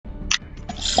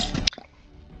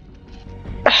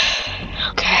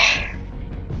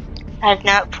I've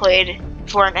not played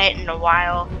Fortnite in a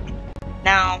while.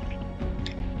 Now,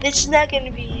 this is not going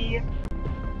to be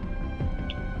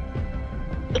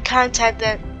the content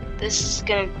that this is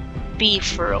going to be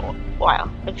for a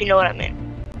while, if you know what I mean.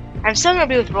 I'm still going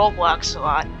to be with Roblox a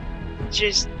lot. It's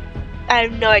just, I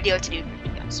have no idea what to do for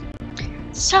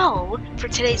videos. So, for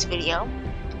today's video,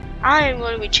 I am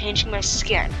going to be changing my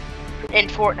skin in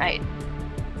Fortnite.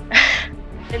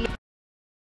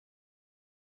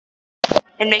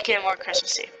 and making it more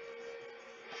Christmassy.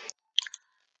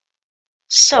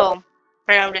 So,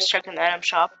 right now I'm just checking the item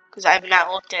shop, because I have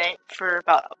not looked at it for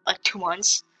about like 2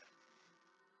 months.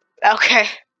 Okay,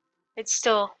 it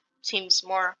still seems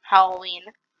more Halloween.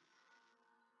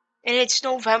 And it's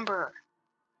November.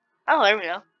 Oh, there we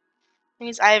go.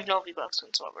 Means I have no V-Bucks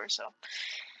whatsoever, so.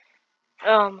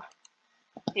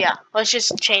 Yeah, let's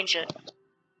just change it.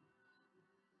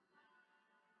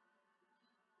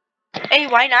 Hey,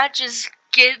 why not just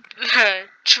get the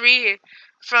tree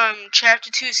from Chapter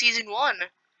 2, Season 1,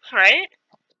 right?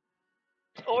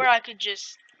 Or I could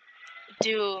just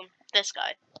do this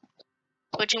guy.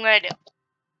 Which I'm gonna do.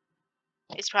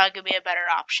 It's probably gonna be a better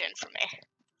option for me.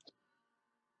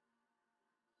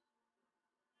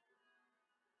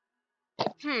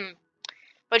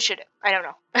 What should it? I don't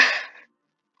know.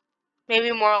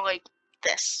 Maybe more like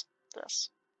this. This.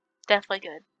 Definitely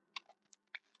good.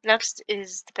 Next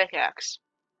is the pickaxe.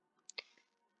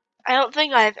 I don't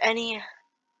think I have any.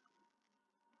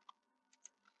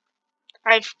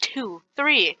 I have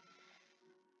three.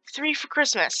 Three for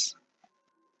Christmas.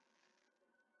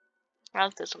 I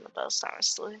like this one the best,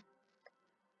 honestly.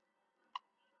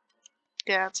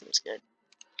 Yeah, that seems good.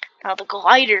 Now the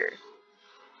glider.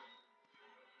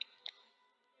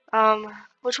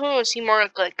 Which one would seem more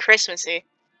like Christmassy?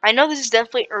 I know this is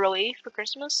definitely early for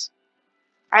Christmas.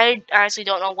 I honestly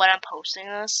don't know when I'm posting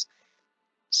this.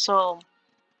 So,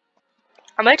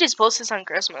 I might just post this on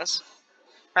Christmas.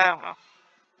 I don't know.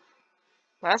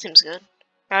 Well, that seems good.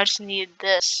 I just need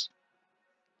this.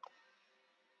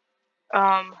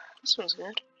 This one's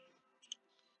good.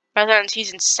 Rather than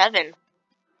season 7.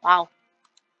 Wow.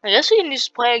 I guess we can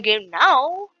just play a game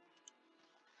now.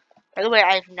 By the way,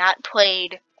 I have not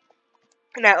played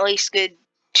in at least good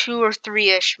 2 or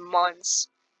 3-ish months.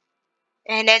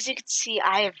 And as you can see,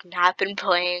 I have not been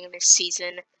playing this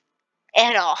season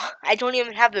at all. I don't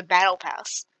even have the battle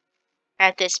pass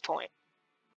at this point.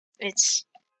 It's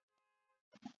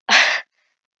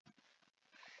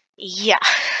yeah.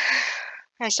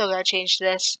 I still gotta change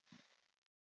this.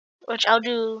 Which I'll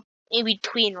do in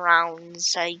between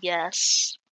rounds, I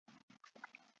guess.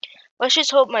 Let's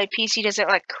just hope my PC doesn't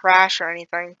like crash or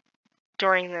anything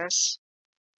during this.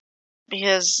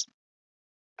 Because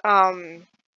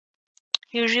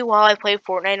usually while I play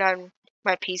Fortnite on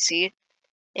my PC,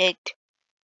 it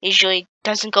usually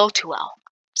doesn't go too well.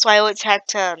 So I always had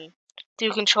to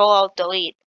do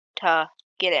Control-Alt-Delete to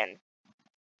get in.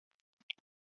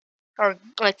 Or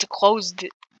like to close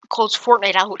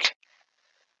Fortnite out.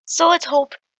 So let's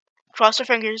hope, cross our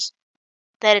fingers,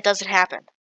 that it doesn't happen.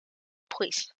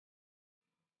 Please.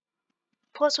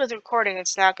 Plus with recording,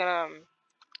 it's not gonna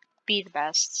be the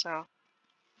best, so.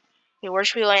 Okay, where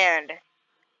should we land?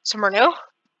 Somewhere new?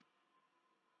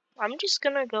 I'm just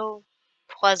gonna go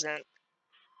Pleasant.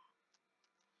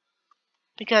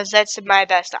 Because that's my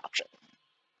best option.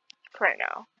 For right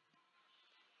now.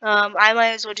 I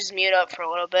might as well just mute up for a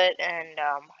little bit and,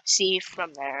 see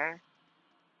from there.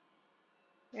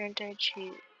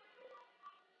 Anti-cheat.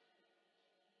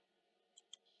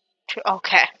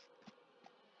 Okay.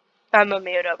 I'm gonna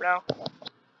mute up now.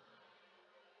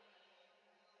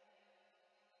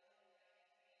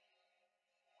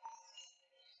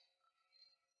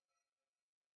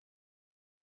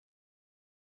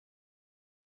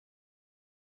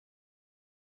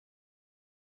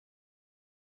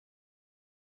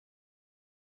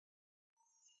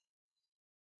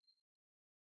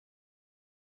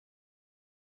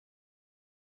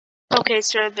 Okay,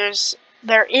 so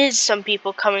there is some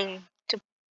people coming to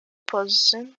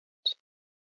Pleasant.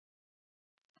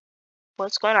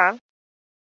 What's going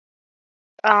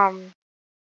on?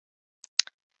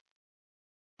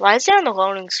 Why is it on the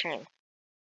loading screen?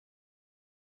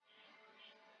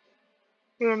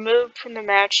 You removed from the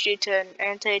match due to an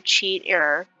anti-cheat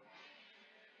error.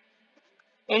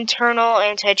 Internal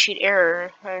anti-cheat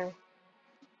error.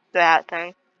 That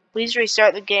thing. Please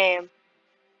restart the game.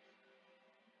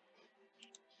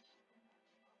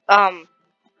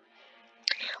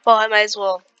 Well, I might as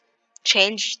well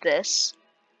change this.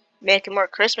 Make it more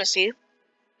Christmassy.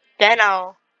 Then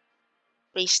I'll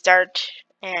restart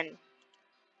and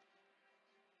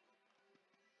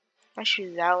I should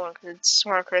do that one because it's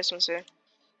more Christmassy.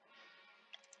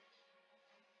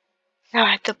 Now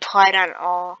I have to apply it on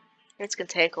all. It's gonna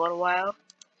take a little while,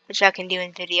 which I can do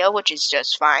in video, which is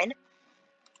just fine.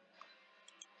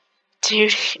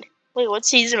 Dude, wait, what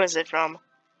season was it from?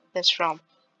 This from?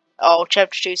 Oh,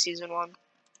 chapter 2, season 1.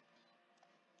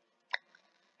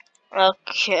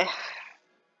 Okay.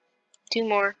 2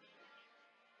 more.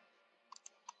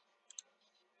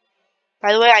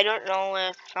 By the way, I don't know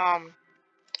if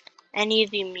any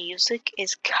of the music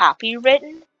is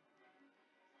copywritten.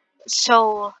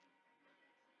 So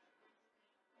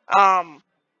I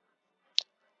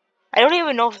don't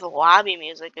even know if the lobby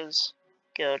music is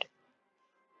good.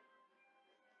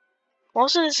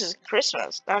 Most of this is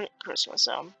Christmas, not Christmas,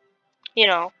 you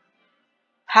know,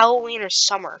 Halloween or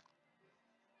summer.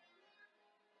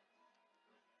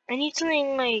 I need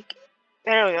something like,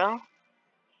 there we go,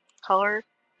 color,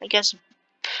 I guess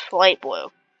light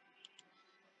blue.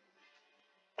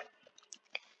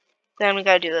 Then we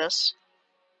gotta do this.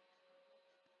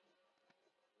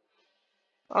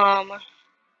 I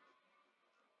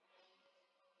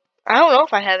don't know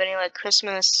if I have any like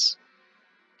Christmas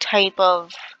type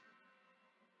of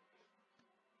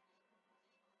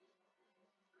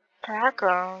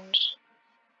backgrounds.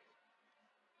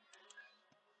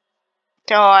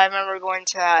 Oh, I remember going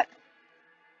to that.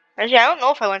 Actually, I don't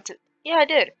know if I went to, yeah, I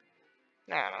did.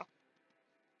 I don't know.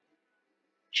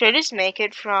 Should I just make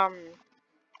it from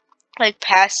like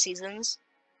past seasons?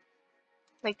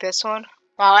 Like this one?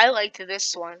 Wow, I liked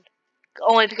this one.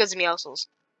 Only because of Meowscles.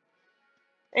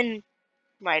 And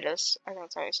Midas. I think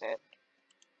that's how I say it.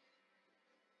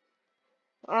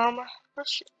 Um,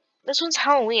 this one's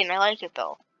Halloween. I like it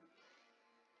though.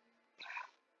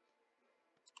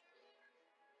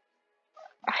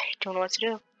 I don't know what to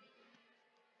do.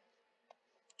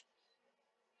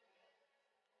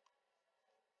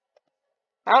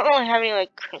 I don't really have any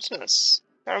like Christmas.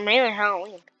 They're mainly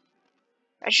Halloween.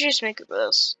 I should just make it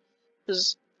this.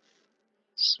 Because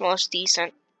it's most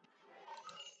decent.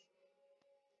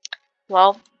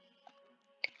 Well,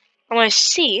 I'm gonna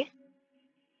see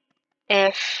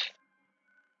if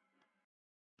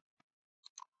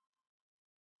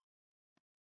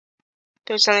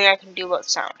there's something I can do about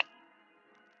sound.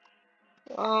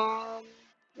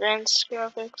 Advanced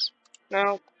graphics.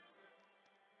 No.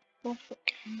 I'm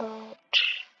forgetting about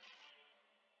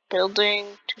building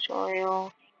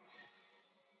tutorial.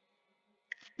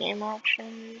 Game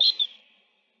options.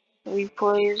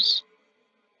 Replays.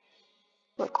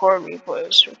 Record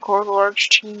replays. Record large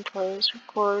team plays.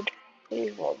 Record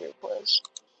please all replays.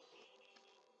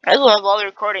 I will have all the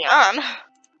recording on.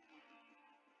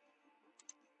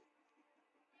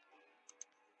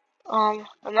 I'm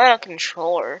not a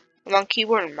controller. I'm on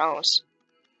keyboard and mouse.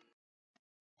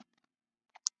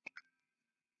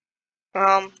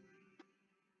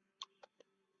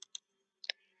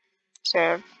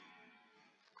 So,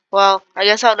 well, I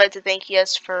guess I would like to thank you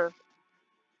guys for,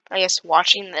 I guess,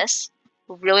 watching this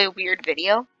really weird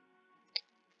video.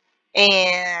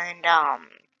 And,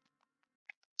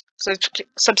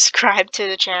 subscribe to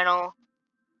the channel.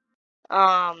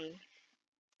 Follow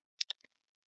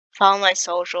my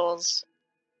socials.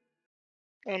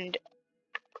 And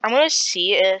I'm gonna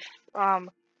see if,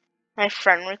 my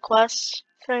friend request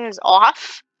thing is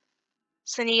off.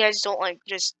 So then you guys don't, like,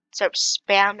 just start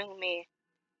spamming me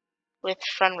with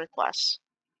friend requests.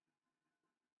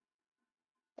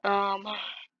 Friend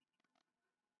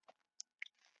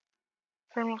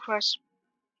request,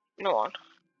 no one.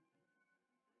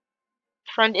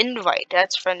 Friend invite,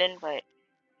 that's friend invite.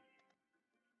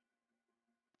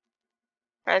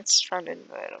 That's friend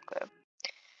invite, okay.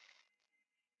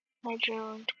 I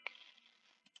joined.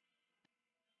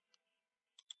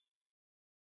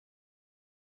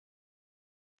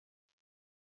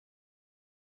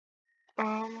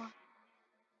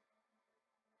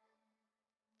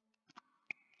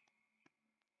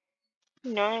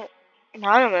 No,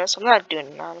 anonymous, I'm not doing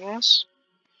anonymous.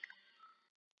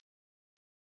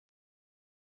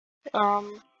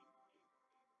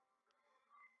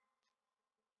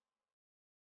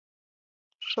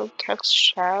 So text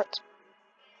chat.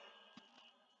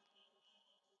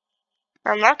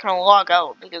 I'm not gonna log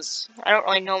out because I don't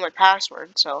really know my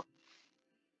password, so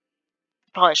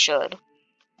probably should.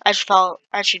 I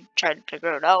should try to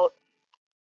figure it out.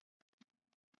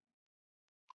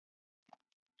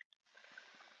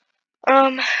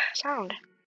 Sound.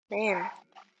 Man.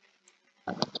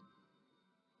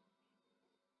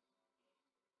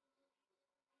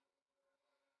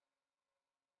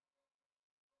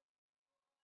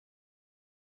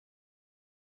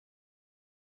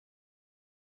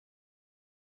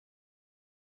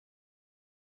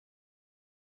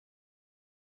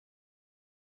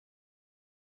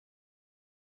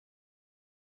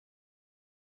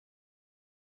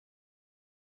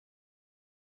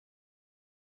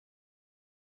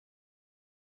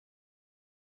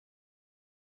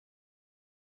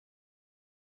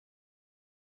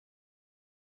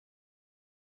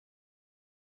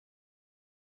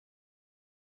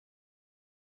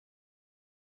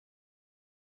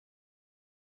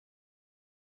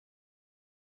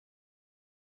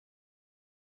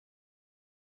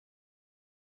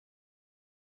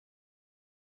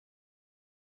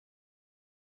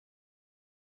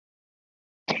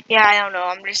 Yeah, I don't know.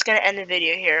 I'm just gonna end the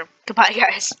video here. Goodbye,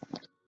 guys.